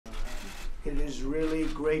It is really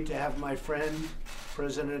great to have my friend,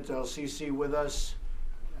 President El-Sisi, with us.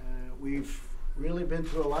 We've really been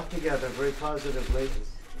through a lot together, very positively,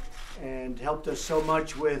 and helped us so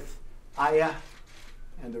much with Aya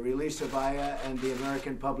and the release of Aya, and the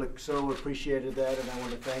American public so appreciated that, and I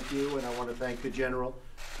want to thank you, and I want to thank the General.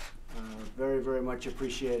 Very, very much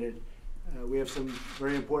appreciated. We have some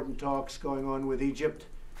very important talks going on with Egypt,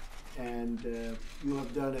 and you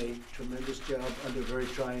have done a tremendous job under very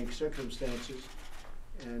trying circumstances,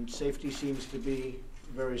 and safety seems to be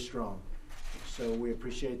very strong. So we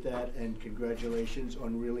appreciate that, and congratulations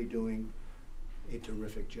on really doing a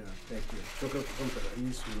terrific job. Thank you. شكرا فخامة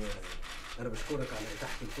الرئيس، وأنا بشكرك على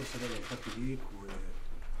إتاحة الفرصة اللي أنا خدت بيك،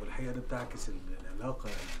 والحقيقة ده بتعكس العلاقة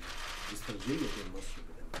الاستراتيجية بين مصر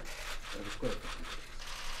وبين أنا بشكرك فخامة الرئيس.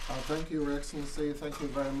 Thank you, Your Excellency. Thank you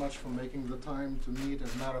very much for making the time to meet.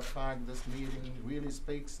 As a matter of fact, this meeting really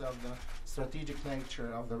speaks of the strategic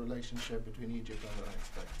nature of the relationship between Egypt and the United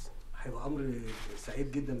States. هيبقى أمر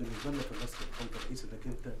سعيد جدا بالنسبة لنا في مصر فخامة الرئيس إنك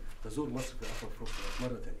أنت تزور مصر في أقرب فرصة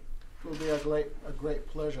مرة تانية. It will be a great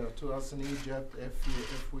pleasure to us in Egypt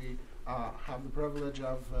if we have the privilege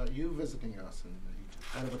of you visiting us in Egypt.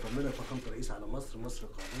 أنا بطمنك فخامة الرئيس على مصر. مصر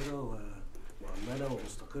قادرة ومؤمنة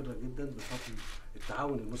ومستقرة جدا بفضل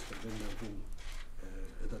التعاون المستمر بيننا وبين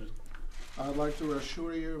إدارتكم. I'd like to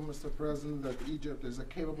assure you, Mr. President, that Egypt is a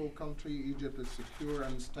capable country. Egypt is secure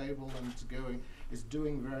and stable, and is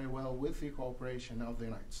doing very well with the cooperation of the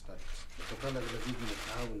United States. نتطلع المزيد من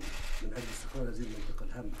التعاون من أجل استقرار هذه المنطقة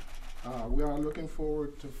الهامة. We are looking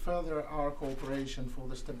forward to further our cooperation for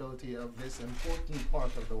the stability of this important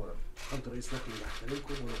part of the world. فخامة الرئيس نحن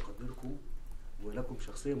نحترمكم ونقدركم ولكم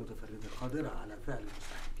شخصية متفردة قادرة على فعل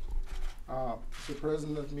المستحيل. Mr.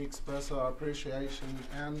 President, let me express our appreciation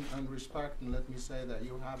and respect, and let me say that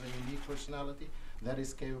you have a unique personality that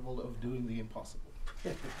is capable of doing the impossible.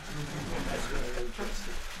 That's very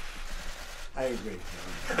interesting. I agree.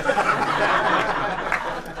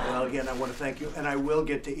 Well, again, I want to thank you, and I will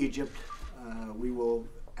get to Egypt. We will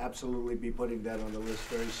absolutely be putting that on the list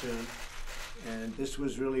very soon. And this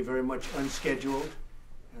was really very much unscheduled.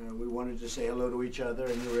 We wanted to say hello to each other,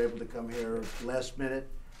 and you were able to come here last minute,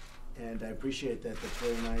 and I appreciate that. That's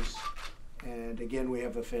very nice. And again, we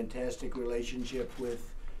have a fantastic relationship with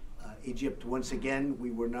Egypt. Once again, we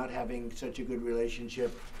were not having such a good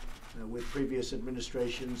relationship with previous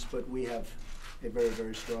administrations, but we have a very,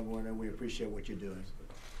 very strong one, and we appreciate what you're doing.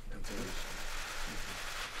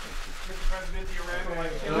 Mr. President, you're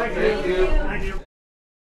right. Thank you.